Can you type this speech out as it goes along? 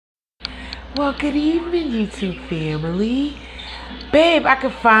Well, good evening, YouTube family. Babe, I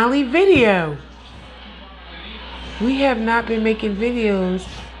can finally video. We have not been making videos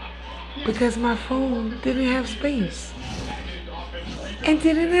because my phone didn't have space and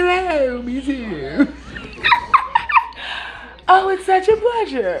didn't allow me to. Oh, it's such a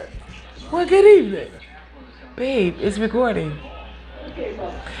pleasure. Well, good evening. Babe, it's recording.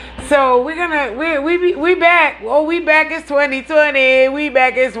 So we back. Oh, we back. It's 2020. We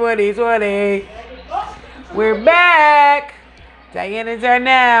back. It's 2020. We're back. Diane and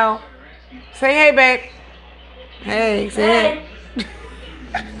Darnell. Say hey, babe. Hey, say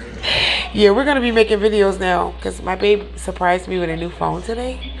hey. Yeah, we're gonna be making videos now because my babe surprised me with a new phone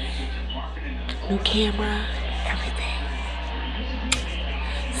today. New camera, everything.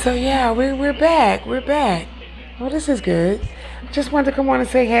 So yeah, we're back. We're back. Well, this is good. Just wanted to come on and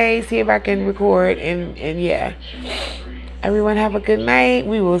say hey, see if I can record, and yeah. Everyone have a good night.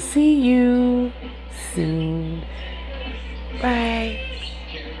 We will see you soon. Bye.